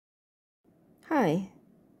Hi,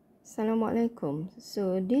 Assalamualaikum.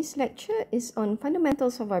 So this lecture is on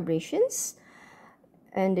fundamentals of vibrations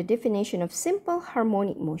and the definition of simple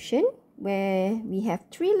harmonic motion, where we have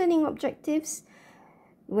three learning objectives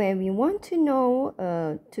where we want to know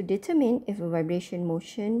to determine if a vibration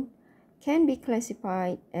motion can be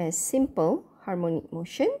classified as simple harmonic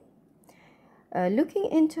motion. Looking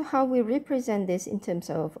into how we represent this in terms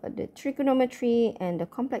of the trigonometry and the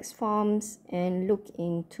complex forms, and look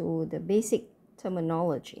into the basic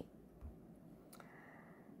terminology.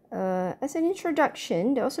 As an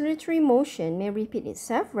introduction, the oscillatory motion may repeat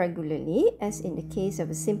itself regularly, as in the case of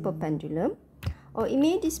a simple pendulum, or it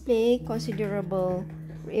may display considerable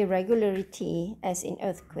irregularity, as in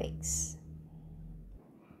earthquakes.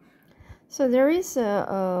 So there is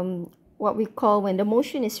what we call when the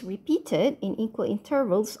motion is repeated in equal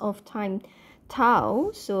intervals of time tau,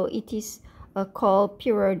 so it is called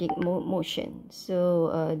periodic motion.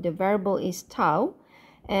 So the variable is tau,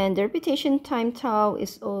 and the repetition time tau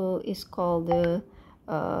is called the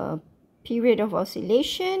period of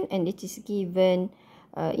oscillation, and it is given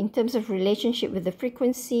in terms of relationship with the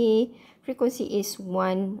frequency. Frequency is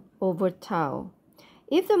 1 over tau.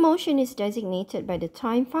 If the motion is designated by the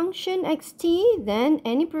time function xt, then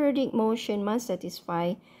any periodic motion must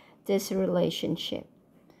satisfy this relationship.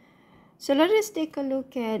 So let us take a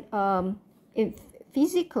look at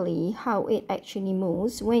physically how it actually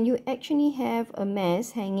moves. When you actually have a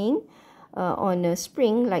mass hanging on a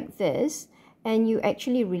spring like this, and you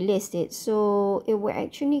actually release it, so it will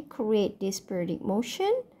actually create this periodic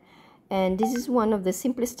motion. And this is one of the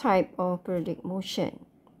simplest type of periodic motion,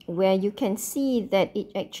 where you can see that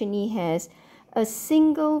it actually has a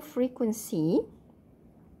single frequency,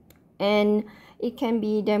 and it can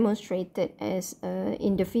be demonstrated as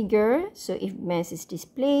in the figure. So if mass is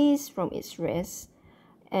displaced from its rest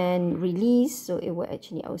and released, so it will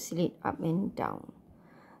actually oscillate up and down.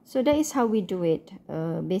 So that is how we do it,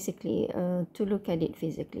 basically, to look at it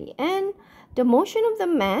physically. And the motion of the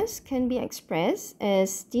mass can be expressed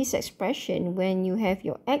as this expression when you have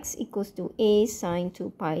your x equals to a sine 2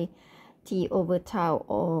 pi t over tau,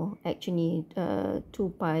 or actually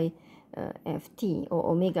 2 pi ft or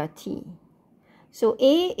omega t. So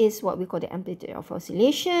a is what we call the amplitude of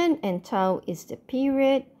oscillation, and tau is the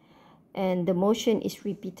period, and the motion is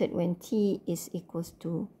repeated when t is equals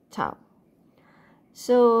to tau.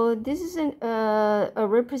 So this is a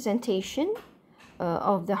representation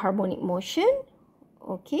of the harmonic motion.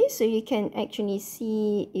 Okay, so you can actually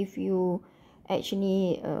see if you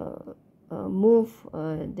actually move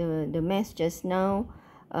the mass just now,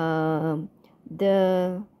 the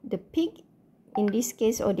peak in this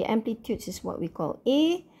case, or the amplitude, is what we call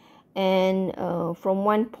A, and from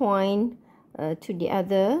one point to the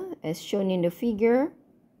other, as shown in the figure.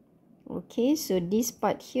 Okay, so this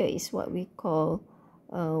part here is what we call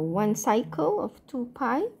one cycle of 2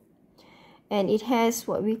 pi, and it has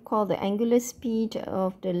what we call the angular speed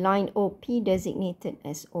of the line OP designated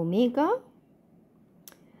as omega,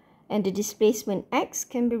 and the displacement x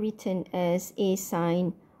can be written as a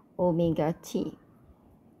sine omega t.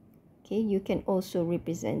 Okay, you can also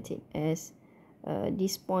represent it as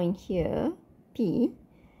this point here, P,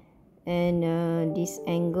 and this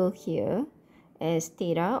angle here as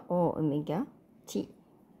theta or omega t.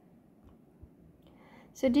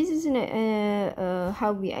 So this is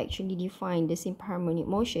how we actually define the simple harmonic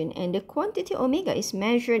motion, and the quantity omega is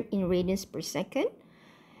measured in radians per second,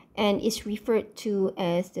 and is referred to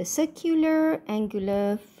as the circular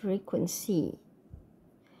angular frequency.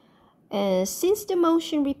 Since the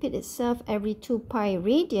motion repeats itself every 2 pi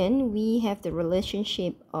radian, we have the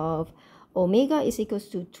relationship of omega is equals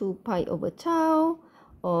to 2 pi over tau,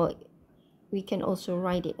 or we can also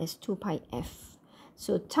write it as 2 pi f.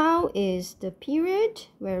 So tau is the period,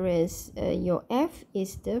 whereas your f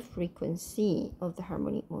is the frequency of the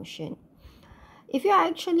harmonic motion. If you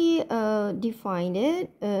actually define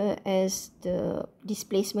it as the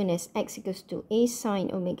displacement as x equals to a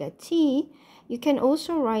sine omega t, you can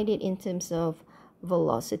also write it in terms of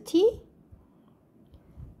velocity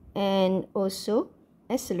and also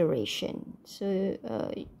acceleration. So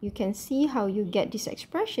you can see how you get these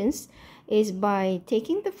expressions is by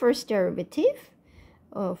taking the first derivative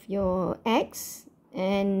of your x,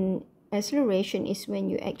 and acceleration is when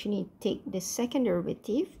you actually take the second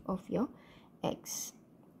derivative of your x.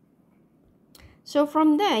 So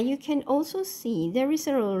from there, you can also see there is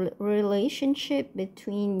a relationship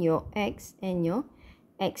between your x and your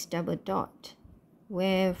x double dot,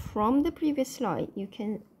 where from the previous slide, you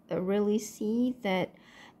can really see that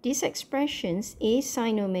these expressions, a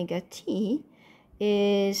sine omega t,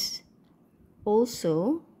 is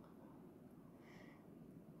also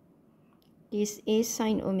this A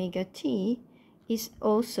sine omega t is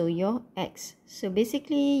also your x. So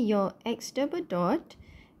basically your x double dot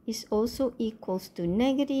is also equals to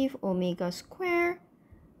negative omega square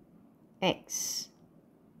x.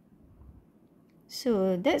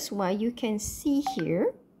 So that's why you can see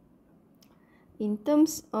here, in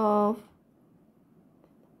terms of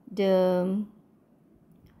the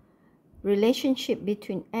relationship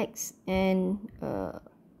between x and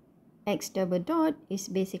x double dot, is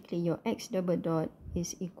basically your x double dot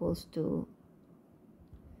is equals to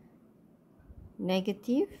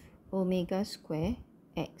negative omega square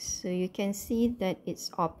x. So you can see that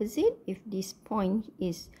it's opposite. If this point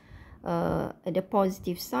is at the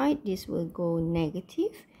positive side, this will go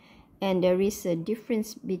negative, and there is a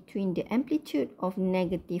difference between the amplitude of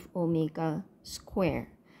negative omega square.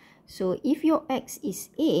 So if your x is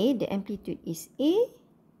a, the amplitude is a.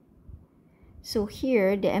 So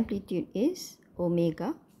here the amplitude is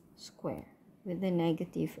omega square with the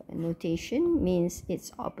negative notation, means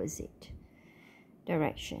it's opposite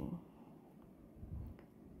direction.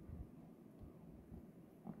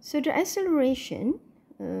 So the acceleration,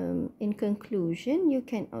 in conclusion, you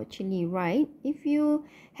can actually write, if you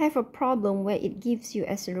have a problem where it gives you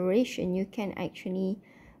acceleration, you can actually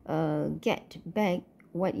get back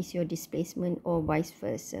what is your displacement or vice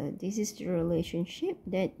versa. This is the relationship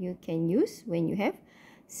that you can use when you have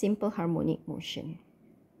simple harmonic motion.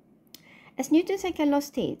 As Newton's second law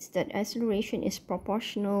states that acceleration is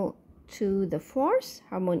proportional to the force,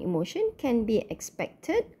 harmonic motion can be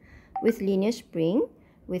expected with linear spring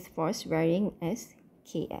with force varying as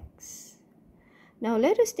kx. Now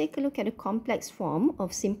let us take a look at the complex form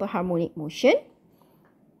of simple harmonic motion.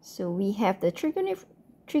 So we have the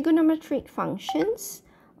trigonometric functions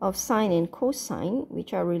of sine and cosine,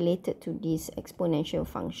 which are related to this exponential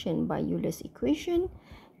function by Euler's equation,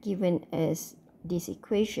 given as this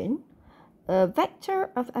equation. A vector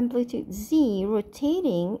of amplitude z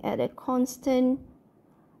rotating at a constant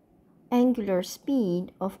angular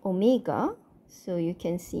speed of omega. So you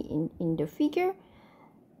can see in the figure,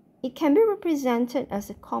 it can be represented as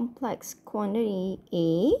a complex quantity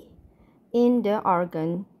A in the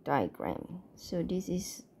Argand diagram. So this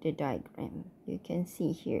is the diagram you can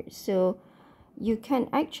see here. So you can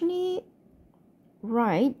actually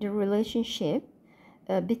write the relationship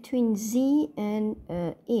between z and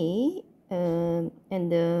A and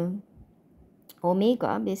the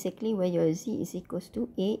omega, basically, where your z is equals to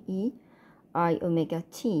a e I omega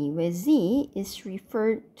t, where z is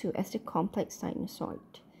referred to as the complex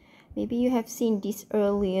sinusoid. Maybe you have seen this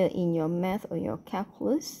earlier in your math or your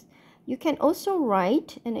calculus. You can also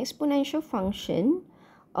write an exponential function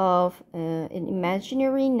of an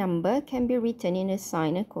imaginary number can be written in a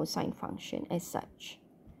sine and cosine function as such.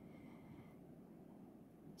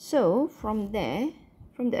 So from there,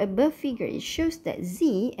 from the above figure, it shows that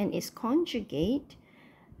z and its conjugate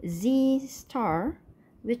z star,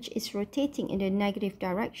 which is rotating in the negative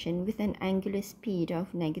direction with an angular speed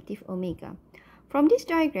of negative omega. From this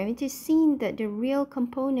diagram, it is seen that the real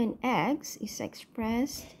component x is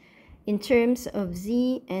expressed in terms of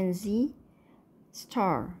z and z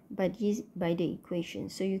star by the equation.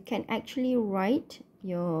 So you can actually write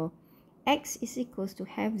your x is equals to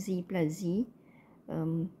half z plus z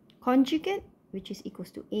conjugate, which is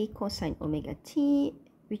equals to a cosine omega t,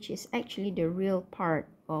 which is actually the real part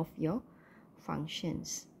of your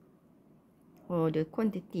functions or the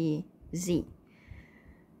quantity z.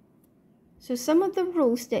 So some of the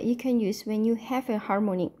rules that you can use when you have a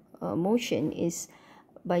harmonic motion is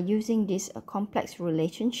by using this complex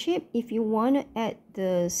relationship. If you want to add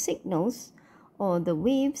the signals or the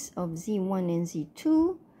waves of z1 and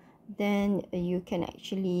z2, then you can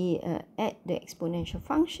actually add the exponential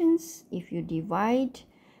functions. If you divide,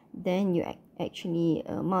 then you actually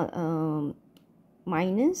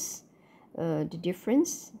minus the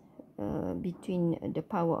difference between the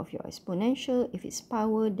power of your exponential. If it's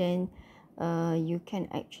power, then you can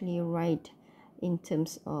actually write in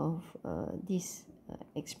terms of these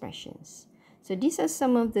expressions. So these are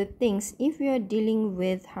some of the things. If you are dealing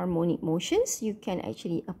with harmonic motions, you can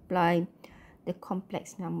actually apply the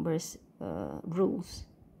complex numbers rules.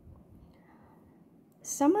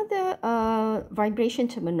 Some of the vibration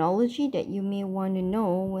terminology that you may want to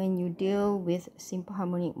know when you deal with simple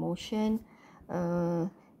harmonic motion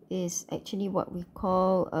is actually what we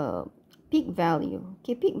call peak value.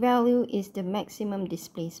 Okay, peak value is the maximum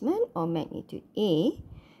displacement or magnitude A,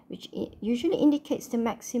 which usually indicates the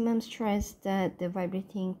maximum stress that the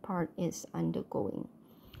vibrating part is undergoing.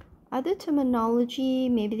 Other terminology,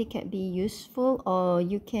 maybe they can be useful, or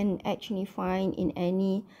you can actually find in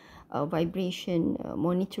any vibration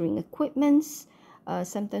monitoring equipments.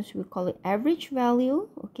 Sometimes we call it average value,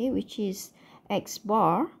 okay, which is x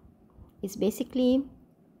bar. It's basically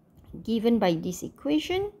given by this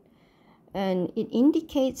equation, and it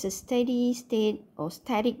indicates a steady state or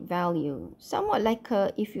static value, somewhat like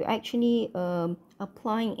if you actually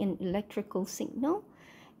applying an electrical signal,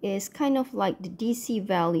 is kind of like the DC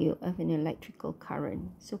value of an electrical current.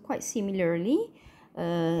 So quite similarly,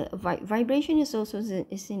 vibration is also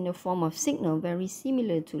is in the form of signal, very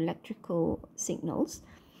similar to electrical signals.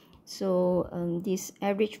 So this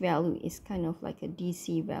average value is kind of like a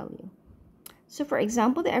DC value. So for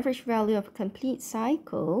example, the average value of a complete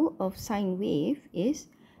cycle of sine wave is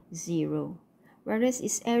 0, whereas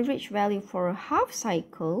its average value for a half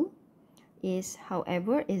cycle is,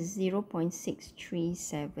 however, is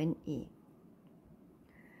 0.637A.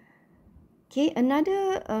 Okay,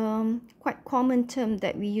 another quite common term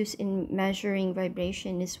that we use in measuring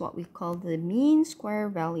vibration is what we call the mean square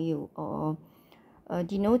value, or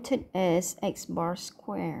denoted as x bar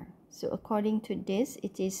square. So according to this,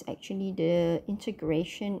 it is actually the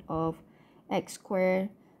integration of x squared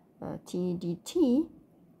t dt.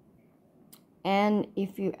 And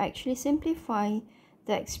if you actually simplify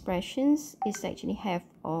the expressions, it's actually half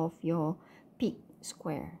of your peak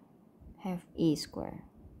square, half a square.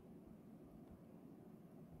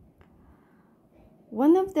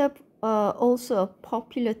 One of the also a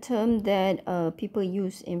popular term that people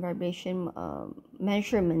use in vibration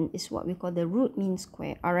measurement is what we call the root mean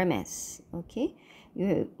square, RMS. Okay,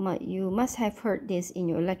 you must have heard this in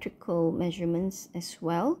your electrical measurements as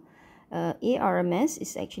well. ARMS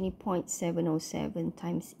is actually 0.707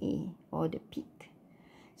 times A, or the peak.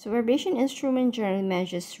 So vibration instrument generally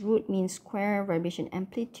measures root mean square vibration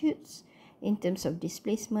amplitudes in terms of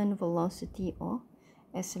displacement, velocity, or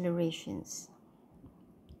accelerations.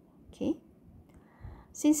 Okay.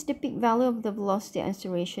 Since the peak value of the velocity and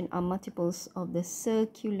acceleration are multiples of the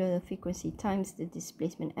circular frequency times the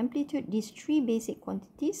displacement amplitude, these three basic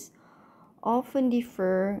quantities often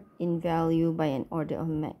differ in value by an order of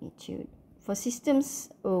magnitude. For systems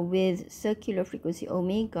with circular frequency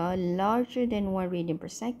omega larger than 1 radian per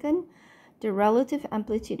second, the relative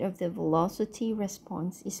amplitude of the velocity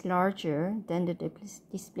response is larger than the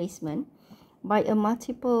displacement by a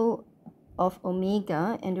multiple of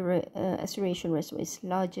omega, and the acceleration response is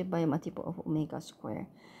larger by a multiple of omega square.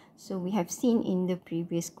 So we have seen in the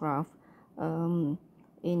previous graph, in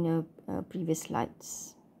previous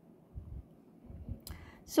slides.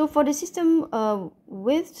 So for the system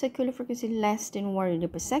with circular frequency less than 1 radian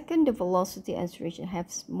per second, the velocity and acceleration have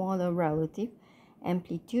smaller relative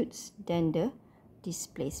amplitudes than the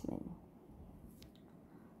displacement.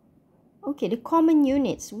 Okay, the common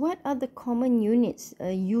units. What are the common units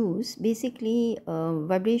used? Basically,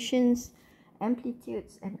 vibrations,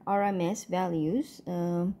 amplitudes, and RMS values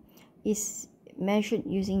is measured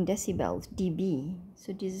using decibels, dB.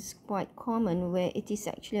 So this is quite common, where it is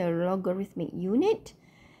actually a logarithmic unit.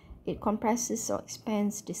 It compresses or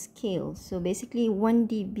expands the scale. So basically 1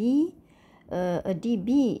 dB, a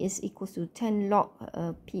dB is equal to 10 log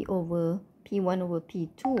P over P1 over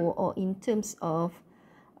P2, or in terms of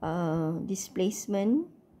displacement,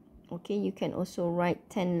 okay, you can also write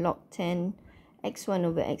 10 log 10 x1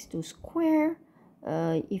 over x2 square.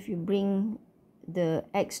 If you bring the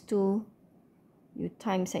x2, you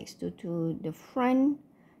times x2 to the front,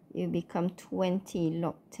 you become 20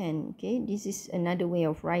 log 10. Okay, this is another way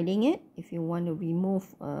of writing it if you want to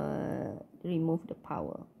remove the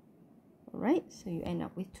power. All right, so you end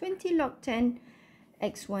up with 20 log 10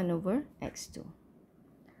 x1 over x2.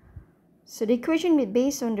 So the equation is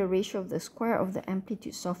based on the ratio of the square of the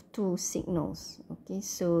amplitudes of two signals. Okay,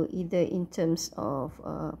 so either in terms of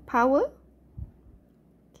power,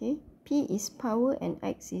 okay, P is power and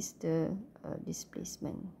X is the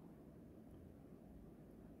displacement.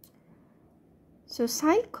 So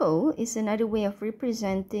cycle is another way of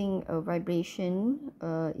representing a vibration.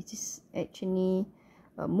 It is actually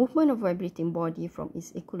a movement of vibrating body from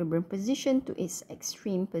its equilibrium position to its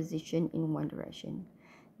extreme position in one direction,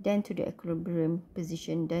 then to the equilibrium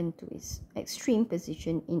position, then to its extreme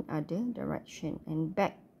position in other direction, and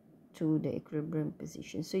back to the equilibrium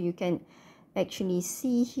position. So you can actually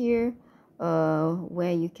see here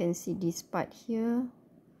where you can see this part here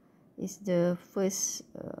is the first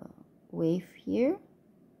wave here,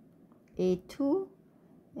 A2,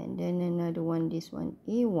 and then another one, this one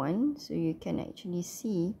A1. So you can actually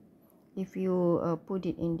see, if you put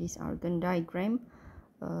it in this Argand diagram,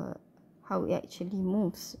 how it actually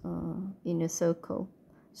moves in a circle.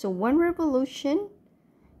 So one revolution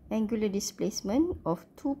angular displacement of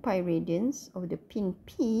 2 pi radians of the pin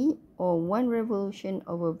P, or one revolution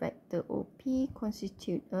of a vector OP,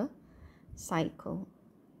 constitute a cycle.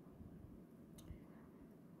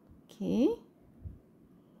 Okay.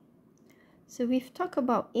 So we've talked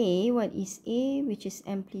about A. What is A? Which is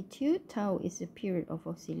amplitude. Tau is the period of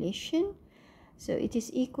oscillation. So it is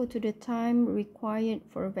equal to the time required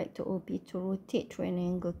for a vector OP to rotate through an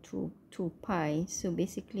angle to 2 pi. So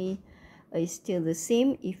basically, it's still the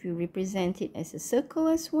same. If you represent it as a circle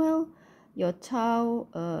as well, your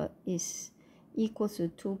tau is equal to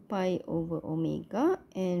 2 pi over omega,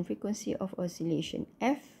 and frequency of oscillation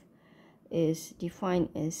F is defined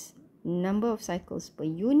as number of cycles per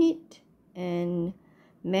unit and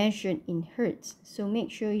measured in hertz. So make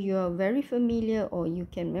sure you are very familiar, or you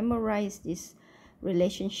can memorize this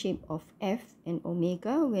relationship of F and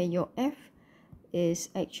omega, where your F is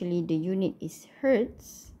actually, the unit is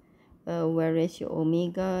hertz, whereas your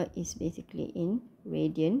omega is basically in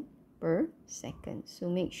radian per second. So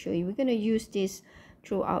make sure we're going to use this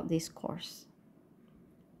throughout this course.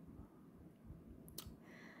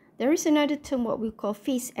 There is another term, what we call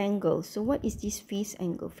phase angle. So what is this phase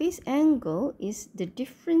angle? Phase angle is the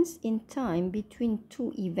difference in time between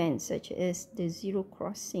two events, such as the zero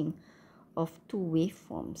crossing of two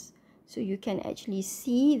waveforms. So you can actually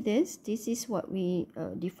see this. This is what we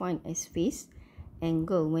define as phase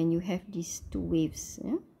angle when you have these two waves.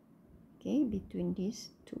 Yeah? Okay, between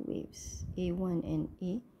these two waves, A1 and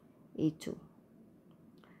A2.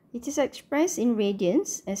 It is expressed in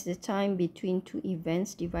radians as the time between two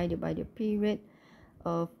events divided by the period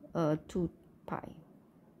of 2 pi.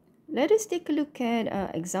 Let us take a look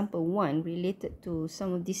at example 1 related to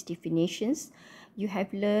some of these definitions. You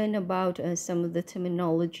have learned about some of the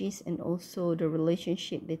terminologies and also the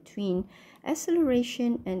relationship between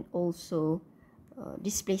acceleration and also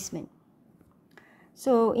displacement.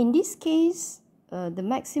 So in this case, the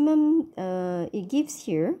maximum it gives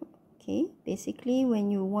here. Okay, basically when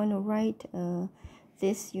you want to write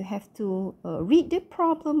this, you have to read the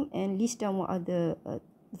problem and list down what are the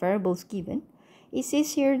variables given. It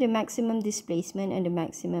says here the maximum displacement and the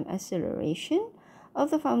maximum acceleration of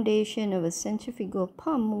the foundation of a centrifugal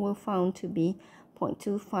pump were found to be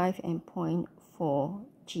 0.25 and 0.4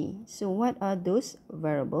 G. So what are those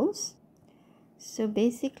variables? So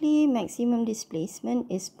basically maximum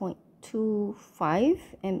displacement is 0.25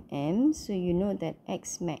 mm, so you know that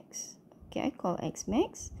x max, okay, I call x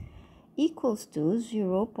max, equals to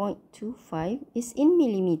 0.25 is in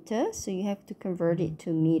millimeter, so you have to convert it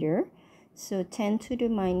to meter. So 10 to the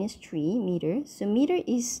minus 3 meter. So meter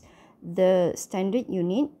is the standard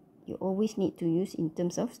unit. You always need to use in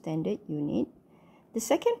terms of standard unit. The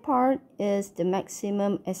second part is the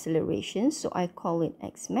maximum acceleration, so I call it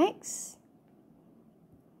x max.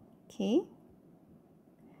 Okay.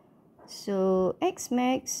 So x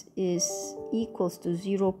max is equals to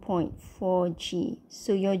 0.4 G.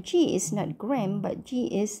 So your G is not gram, but G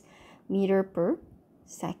is meter per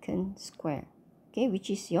second square. Okay, which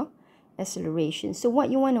is your acceleration. So what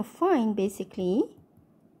you want to find, basically,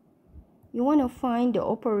 you want to find the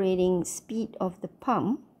operating speed of the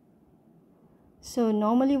pump. So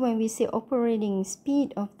normally when we say operating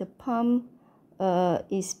speed of the pump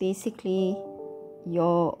is basically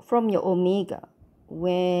from your omega,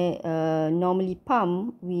 where normally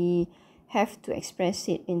pump we have to express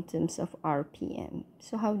it in terms of RPM.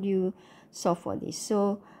 So how do you solve for this?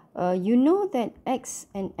 So you know that x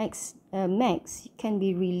and x max can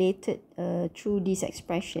be related through these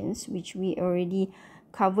expressions, which we already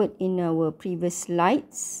covered in our previous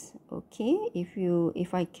slides. Okay,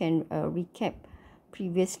 if I can recap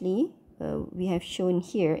previously, we have shown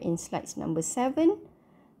here in slides number 7,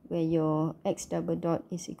 where your x double dot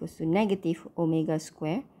is equals to negative omega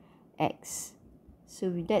square x. So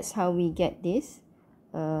that's how we get this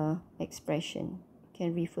expression. You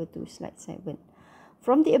can refer to slide 7.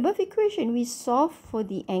 From the above equation, we solve for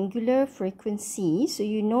the angular frequency. So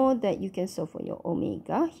you know that you can solve for your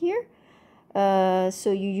omega here.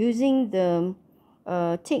 So you're using the,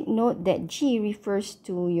 take note that G refers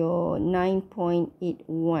to your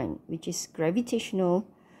 9.81, which is gravitational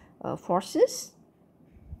forces.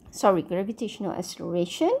 Sorry, gravitational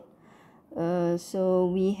acceleration.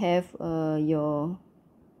 So we have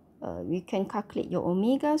we can calculate your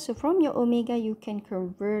omega. So from your omega, you can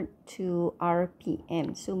convert to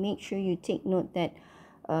RPM. So make sure you take note that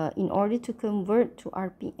in order to convert to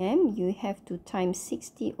RPM, you have to times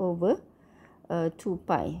 60 over 2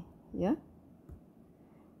 pi. Yeah.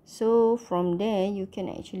 So from there, you can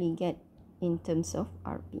actually get in terms of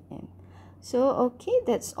RPM. So okay,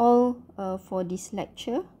 that's all for this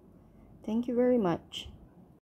lecture. Thank you very much.